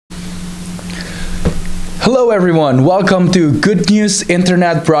Hello everyone, welcome to Good News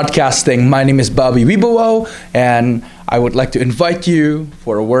Internet Broadcasting. My name is Wibowo, and I would like to invite you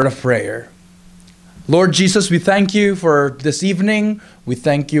for a word of prayer. Lord Jesus, we thank you for this evening. We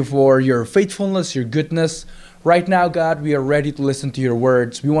thank you for your faithfulness, your goodness. Right now, God, we are ready to listen to your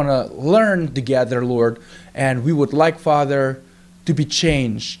words. We want to learn together, Lord, and we would like, Father, to be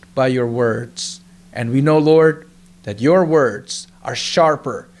changed by your words. And we know, Lord, that your words are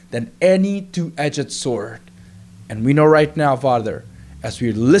sharper than any two-edged sword. And we know right now, Father, as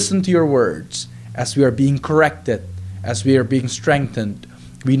we listen to your words, as we are being corrected, as we are being strengthened,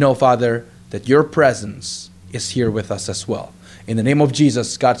 we know, Father, that your presence is here with us as well. In the name of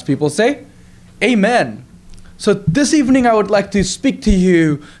Jesus, God's people say, Amen. So this evening, I would like to speak to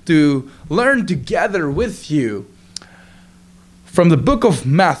you, to learn together with you from the book of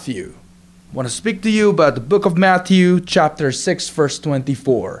Matthew. I want to speak to you about the book of Matthew, chapter 6, verse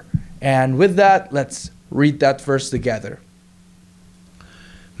 24. And with that, let's read that verse together.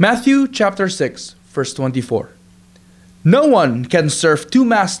 Matthew chapter 6, verse 24. No one can serve two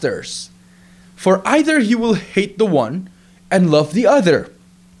masters, for either he will hate the one and love the other,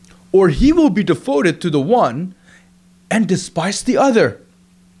 or he will be devoted to the one and despise the other.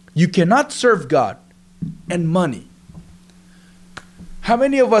 You cannot serve God and money. How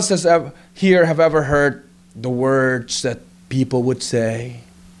many of us here have ever heard the words that people would say?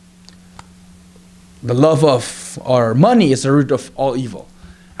 The love of or money is the root of all evil.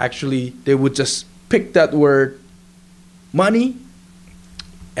 Actually, they would just pick that word, money,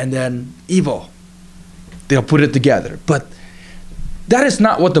 and then evil. They'll put it together. But that is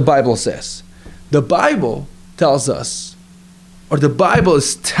not what the Bible says. The Bible tells us, or the Bible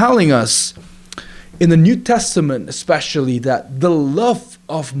is telling us, in the New Testament especially, that the love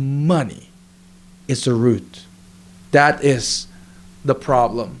of money is the root. That is the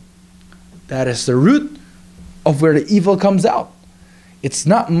problem. That is the root of where the evil comes out. It's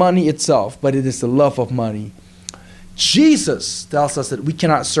not money itself, but it is the love of money. Jesus tells us that we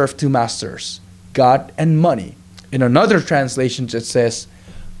cannot serve two masters, God and money. In another translation, it says,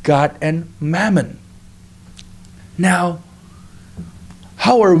 God and mammon. Now,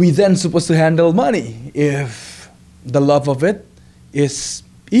 how are we then supposed to handle money if the love of it is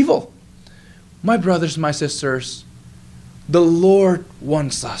evil? My brothers, my sisters, the Lord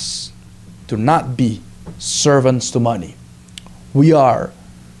wants us to not be servants to money. We are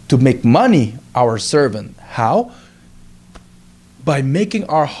to make money our servant. How? By making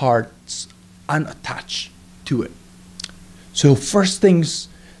our hearts unattached to it. So first things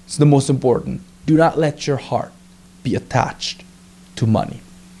is the most important. Do not let your heart be attached to money.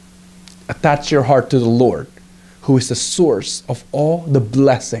 Attach your heart to the Lord, who is the source of all the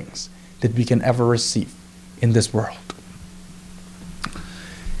blessings that we can ever receive in this world.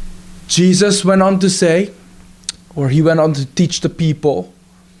 Jesus went on to say, or he went on to teach the people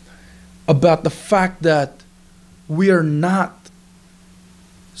about the fact that we are not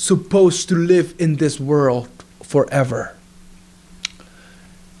supposed to live in this world forever.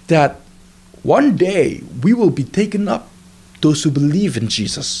 That one day we will be taken up. Those who believe in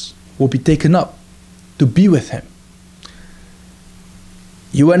Jesus will be taken up to be with him.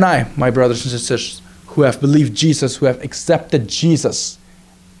 You and I, my brothers and sisters, who have believed Jesus, who have accepted Jesus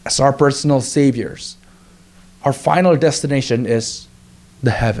as our personal saviors, our final destination is the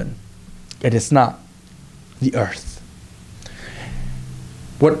heaven. It is not the earth.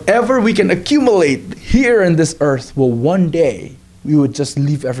 Whatever we can accumulate here in this earth will one day, we would just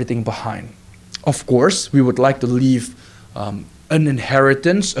leave everything behind. Of course, we would like to leave an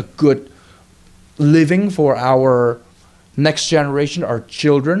inheritance, a good living for our next generation, our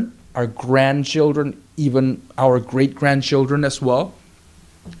children, our grandchildren, even our great-grandchildren as well.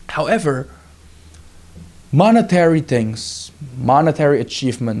 However, monetary things, monetary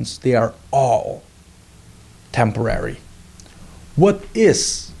achievements, they are all temporary. What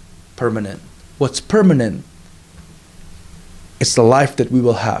is permanent? What's permanent is the life that we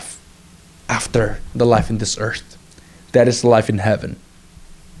will have after the life in this earth. That is life in heaven.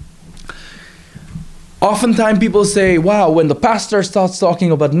 Oftentimes people say, wow, when the pastor starts talking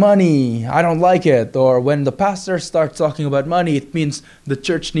about money, I don't like it. Or when the pastor starts talking about money, it means the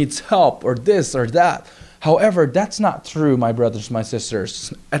church needs help or this or that. However, that's not true, my brothers, my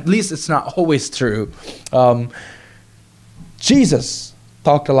sisters. At least it's not always true. Jesus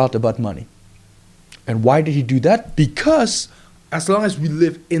talked a lot about money. And why did he do that? Because as long as we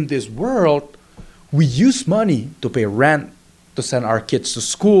live in this world, we use money to pay rent, to send our kids to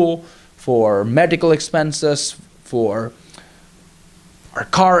school, for medical expenses, for our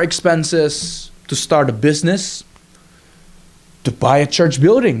car expenses, to start a business, to buy a church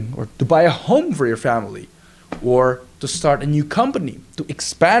building, or to buy a home for your family. or to start a new company, to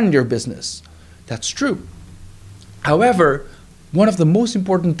expand your business. That's true. However, one of the most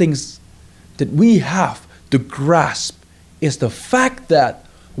important things that we have to grasp is the fact that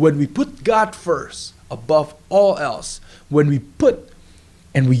when we put God first above all else, when we put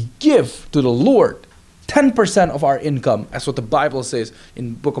and we give to the Lord 10% of our income, as what the Bible says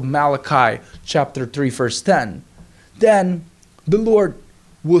in the book of Malachi chapter 3 verse 10, then the Lord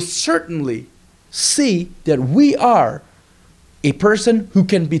will certainly see that we are a person who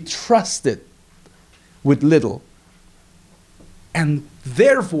can be trusted with little. And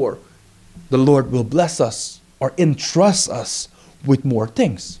therefore, the Lord will bless us or entrust us with more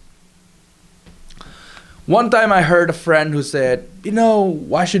things. One time I heard a friend who said,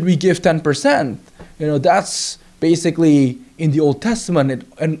 why should we give 10%? That's basically in the Old Testament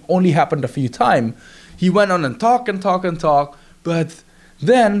and only happened a few times. He went on and talk, but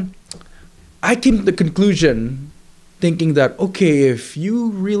then I came to the conclusion thinking that, okay, if you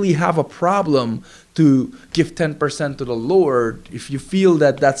really have a problem to give 10% to the Lord, if you feel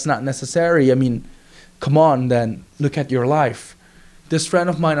that that's not necessary, come on, then look at your life. This friend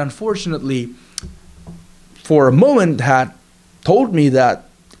of mine, unfortunately, for a moment had told me that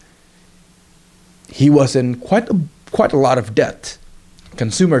he was in quite a lot of debt,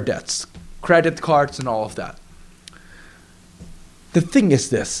 consumer debts, credit cards and all of that. The thing is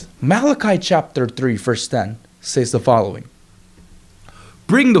this, Malachi chapter 3 verse 10 says the following: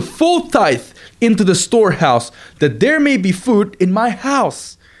 "Bring the full tithe into the storehouse, that there may be food in my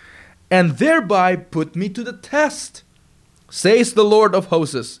house, and thereby put me to the test, says the Lord of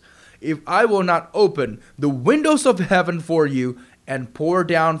hosts, if I will not open the windows of heaven for you and pour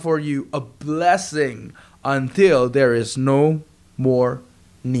down for you a blessing until there is no more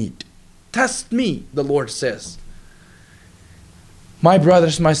need." Test me, the Lord says. My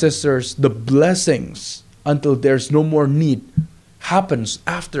brothers, my sisters, the blessings until there's no more need happens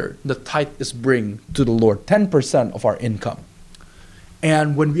after the tithe is bring to the Lord, 10% of our income.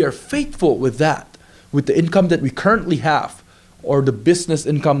 And when we are faithful with that, with the income that we currently have, or the business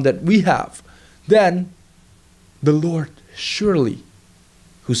income that we have, then the Lord surely,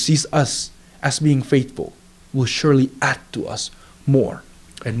 who sees us as being faithful, will surely add to us more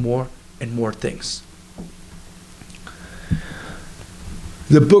and more and more things.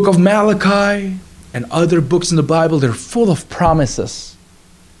 The book of Malachi and other books in the Bible, they're full of promises.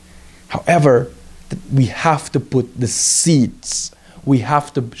 However, we have to put the seeds. We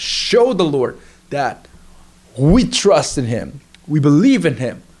have to show the Lord that we trust in Him. We believe in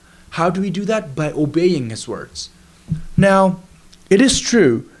Him. How do we do that? By obeying His words. Now, it is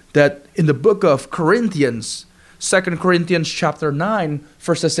true that in the book of Corinthians, 2 Corinthians chapter 9,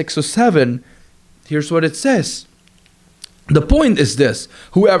 verses 6 to 7, here's what it says. The point is this: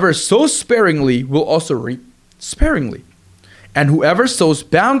 whoever sows sparingly will also reap sparingly, and whoever sows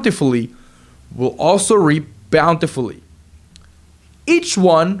bountifully will also reap bountifully. Each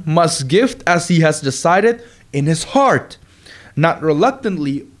one must give as he has decided in his heart, not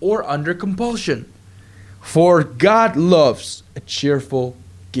reluctantly or under compulsion, for God loves a cheerful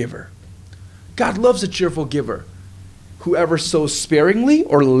giver. God loves a cheerful giver. Whoever sows sparingly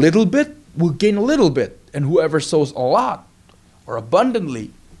or a little bit will gain a little bit, and whoever sows a lot or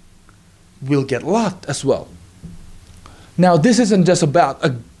abundantly will get a lot as well. Now, this isn't just about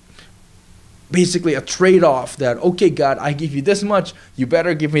basically a trade-off that, okay, God, I give you this much, you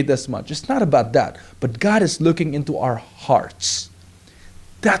better give me this much. It's not about that. But God is looking into our hearts.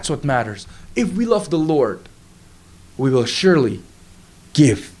 That's what matters. If we love the Lord, we will surely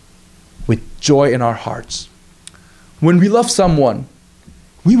give with joy in our hearts. When we love someone,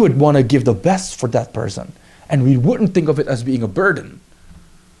 we would want to give the best for that person, and we wouldn't think of it as being a burden.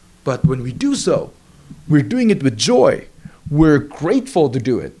 But when we do so, we're doing it with joy. We're grateful to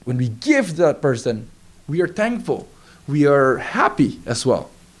do it. When we give that person, we are thankful. We are happy as well.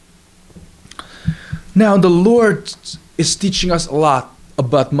 Now, the Lord is teaching us a lot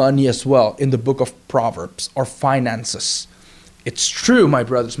about money as well in the book of Proverbs, or finances. It's true, my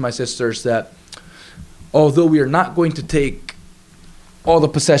brothers, my sisters, that although we are not going to take all the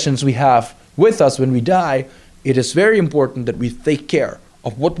possessions we have with us when we die, it is very important that we take care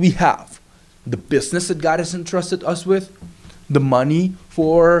of what we have. The business that God has entrusted us with, the money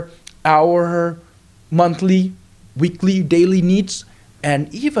for our monthly, weekly, daily needs,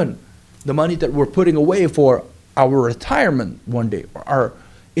 and even the money that we're putting away for our retirement one day, or our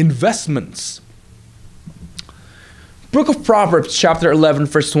investments. Book of Proverbs chapter 11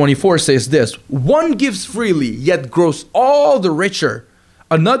 verse 24 says this: "One gives freely, yet grows all the richer.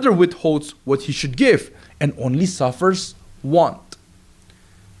 Another withholds what he should give, and only suffers want."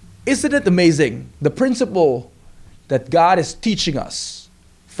 Isn't it amazing? The principle that God is teaching us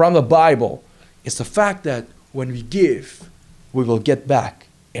from the Bible is the fact that when we give, we will get back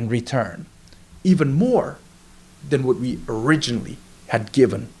in return even more than what we originally had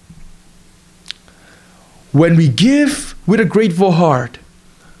given. When we give with a grateful heart,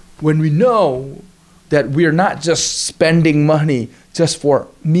 when we know that we're not just spending money just for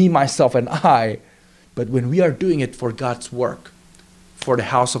me, myself, and I, but when we are doing it for God's work, for the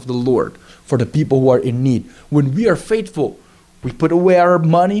house of the Lord, for the people who are in need, when we are faithful, we put away our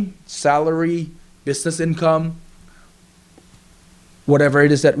money, salary, business income, whatever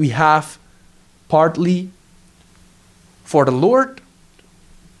it is that we have, partly for the Lord,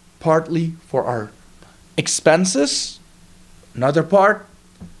 partly for our expenses, another part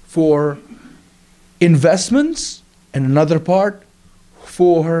for investments, and another part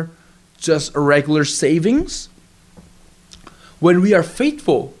for just a regular savings. When we are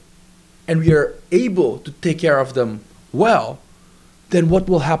faithful and we are able to take care of them well, then what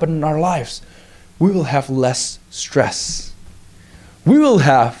will happen in our lives? We will have less stress. We will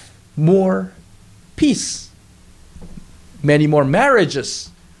have more peace. Many more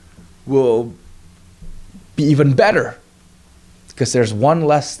marriages will be even better because there's one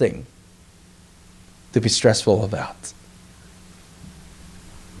less thing to be stressful about.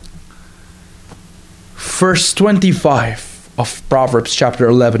 Verse 25 of Proverbs chapter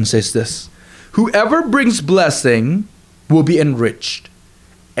 11 says this: whoever brings blessing will be enriched,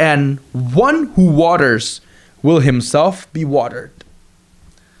 and one who waters will himself be watered.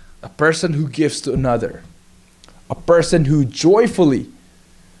 A person who gives to another, a person who joyfully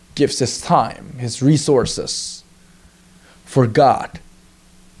gives his time, his resources for God,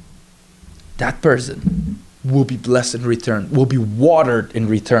 that person will be blessed in return, will be watered in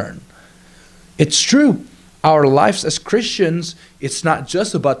return. It's true. Our lives as Christians, it's not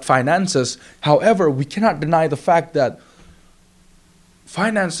just about finances. However, we cannot deny the fact that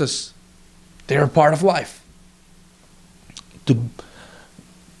finances, they're a part of life.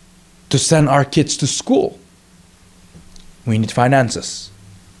 To send our kids to school, we need finances.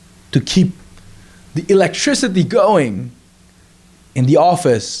 To keep the electricity going in the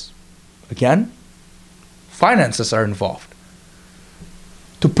office, again, finances are involved.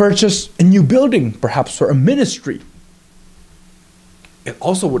 To purchase a new building, perhaps for a ministry, it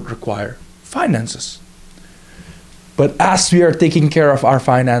also would require finances. But as we are taking care of our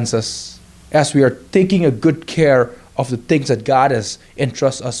finances, as we are taking a good care of the things that God has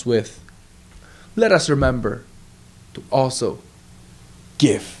entrusted us with, let us remember to also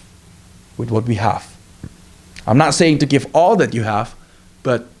give with what we have. I'm not saying to give all that you have,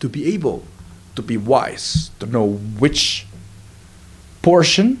 but to be able to be wise, to know which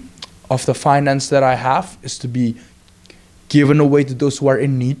portion of the finance that I have is to be given away to those who are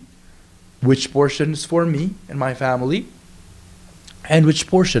in need, which portion is for me and my family, and which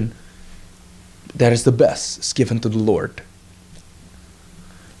portion that is the best is given to the Lord.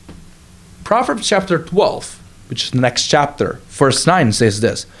 Proverbs chapter 12, which is the next chapter, verse 9 says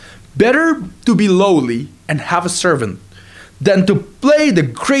this: better to be lowly and have a servant than to play the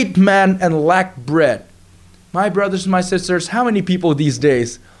great man and lack bread. My brothers and my sisters, how many people these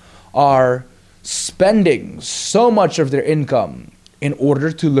days are spending so much of their income in order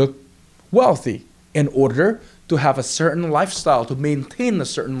to look wealthy, in order to have a certain lifestyle, to maintain a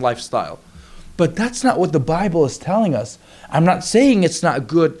certain lifestyle? But that's not what the Bible is telling us. I'm not saying it's not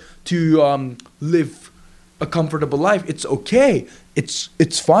good to live a comfortable life. It's okay.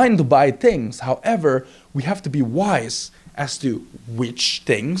 It's fine to buy things. However, we have to be wise as to which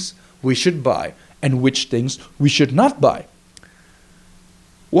things we should buy and which things we should not buy.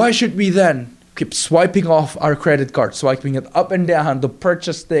 Why should we then keep swiping off our credit card, swiping it up and down to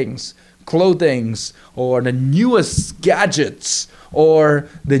purchase things, clothing, or the newest gadgets, or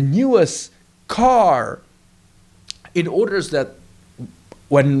the newest car, in order that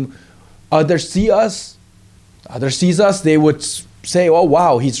when others sees us, they would say, oh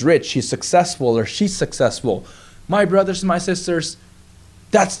wow, he's rich, he's successful, or she's successful. My brothers and my sisters,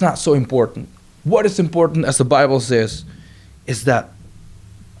 that's not so important. What is important, as the Bible says, is that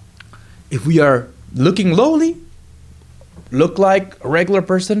if we are looking lowly, look like a regular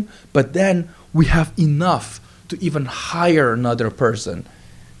person, but then we have enough to even hire another person,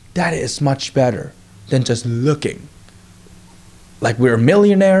 that is much better than just looking like we're a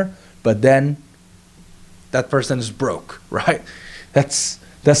millionaire, but then that person is broke, right? That's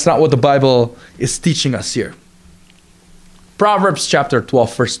not what the Bible is teaching us here. Proverbs chapter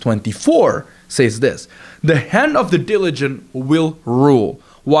 12, verse 24 says this: the hand of the diligent will rule,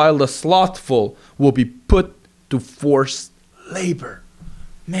 while the slothful will be put to forced labor.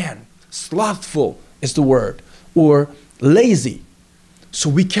 man, slothful is the word, or lazy. So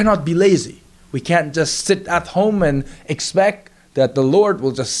we cannot be lazy. We can't just sit at home and expect that the Lord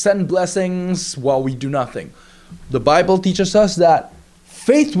will just send blessings while we do nothing. The Bible teaches us that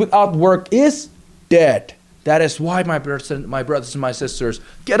faith without work is dead. That is why, my brothers and my sisters,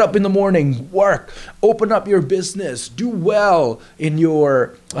 get up in the morning, work, open up your business, do well in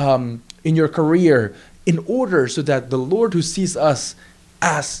your career, in order so that the Lord who sees us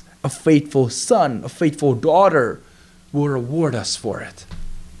as a faithful son, a faithful daughter, will reward us for it.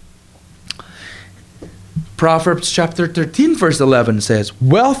 Proverbs chapter 13 verse 11 says,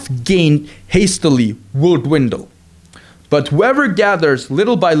 wealth gained hastily will dwindle, but whoever gathers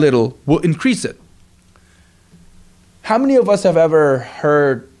little by little will increase it. How many of us have ever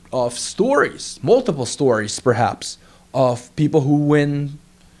heard of stories, multiple stories perhaps, of people who win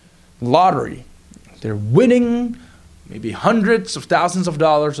lottery? They're winning maybe hundreds of thousands of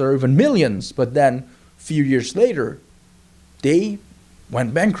dollars or even millions, but then a few years later, they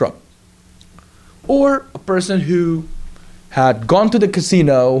went bankrupt. Or a person who had gone to the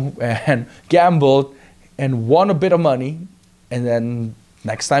casino and gambled and won a bit of money, and then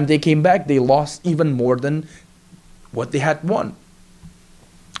next time they came back, they lost even more than what they had won.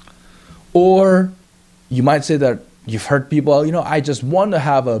 Or you might say that you've heard people, I just want to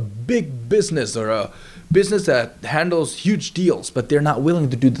have a big business or a business that handles huge deals, but they're not willing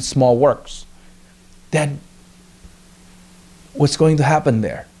to do the small works. Then what's going to happen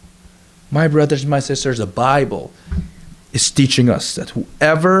there? My brothers and my sisters, the Bible is teaching us that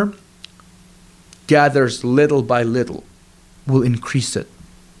whoever gathers little by little will increase it.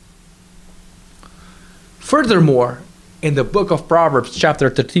 Furthermore, in the book of Proverbs, chapter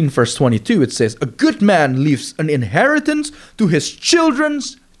 13, verse 22, it says, a good man leaves an inheritance to his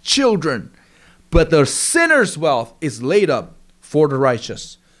children's children, but the sinner's wealth is laid up for the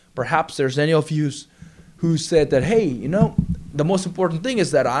righteous. Perhaps there's any of you who said that, hey, the most important thing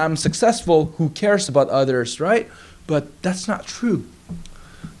is that I'm successful. Who cares about others, right? But that's not true.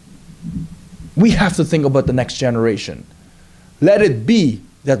 We have to think about the next generation. Let it be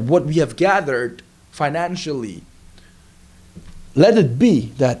that what we have gathered financially, let it be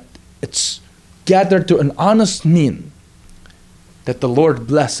that it's gathered to an honest mean, that the Lord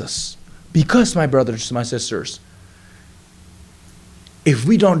bless us. Because, my brothers and my sisters, if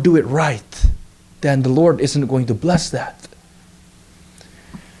we don't do it right, then the Lord isn't going to bless that.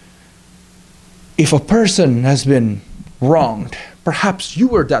 If a person has been wronged, perhaps you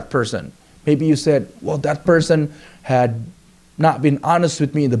were that person. Maybe you said, well, that person had not been honest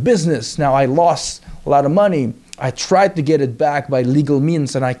with me in the business. Now I lost a lot of money. I tried to get it back by legal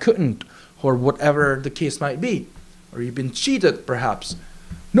means and I couldn't, or whatever the case might be. Or you've been cheated, perhaps.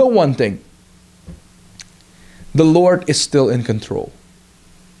 Know one thing. The Lord is still in control.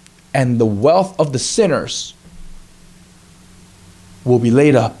 And the wealth of the sinners will be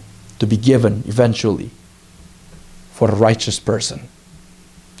laid up to be given eventually for a righteous person.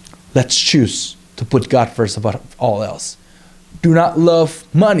 Let's choose to put God first above all else. Do not love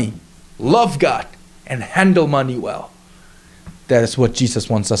money. Love God and handle money well. That is what Jesus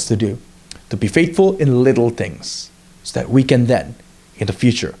wants us to do. To be faithful in little things so that we can then, in the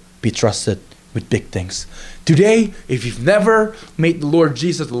future, be trusted with big things. Today, if you've never made the Lord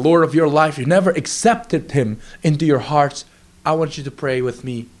Jesus the Lord of your life, you never accepted Him into your hearts, I want you to pray with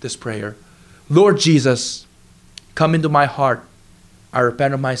me this prayer. Lord Jesus, come into my heart. I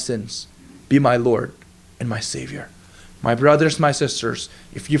repent of my sins. Be my Lord and my Savior. My brothers, my sisters,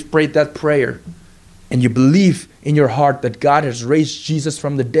 if you've prayed that prayer and you believe in your heart that God has raised Jesus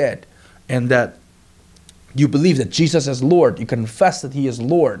from the dead and that you believe that Jesus is Lord, you confess that He is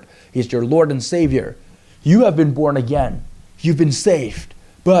Lord, He is your Lord and Savior, you have been born again. You've been saved.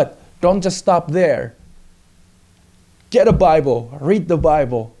 But don't just stop there. Get a Bible, read the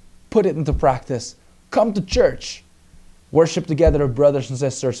Bible, put it into practice. Come to church. Worship together with brothers and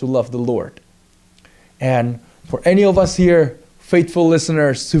sisters who love the Lord. And for any of us here, faithful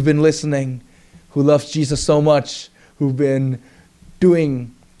listeners who've been listening, who love Jesus so much, who've been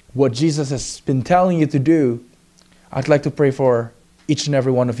doing what Jesus has been telling you to do, I'd like to pray for each and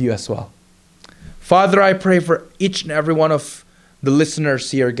every one of you as well. Father, I pray for each and every one of the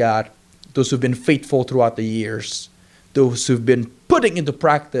listeners here, God, those who've been faithful throughout the years, those who've been putting into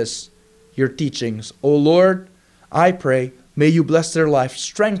practice your teachings. Oh Lord, I pray, may you bless their life,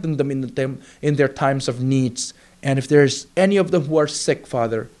 strengthen them in their times of needs. And if there's any of them who are sick,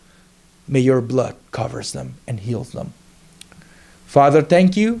 Father, may your blood covers them and heals them. Father,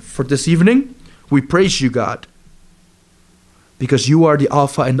 thank you for this evening. We praise you, God, because you are the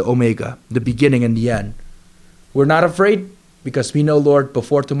Alpha and the Omega, the beginning and the end. We're not afraid Because we know, Lord,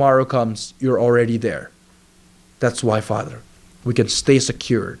 before tomorrow comes, you're already there. That's why, Father, we can stay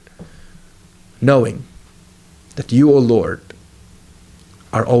secured, knowing that you, O Lord,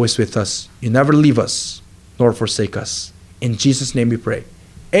 are always with us. You never leave us nor forsake us. In Jesus' name we pray.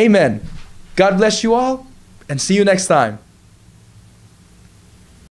 Amen. God bless you all, and see you next time.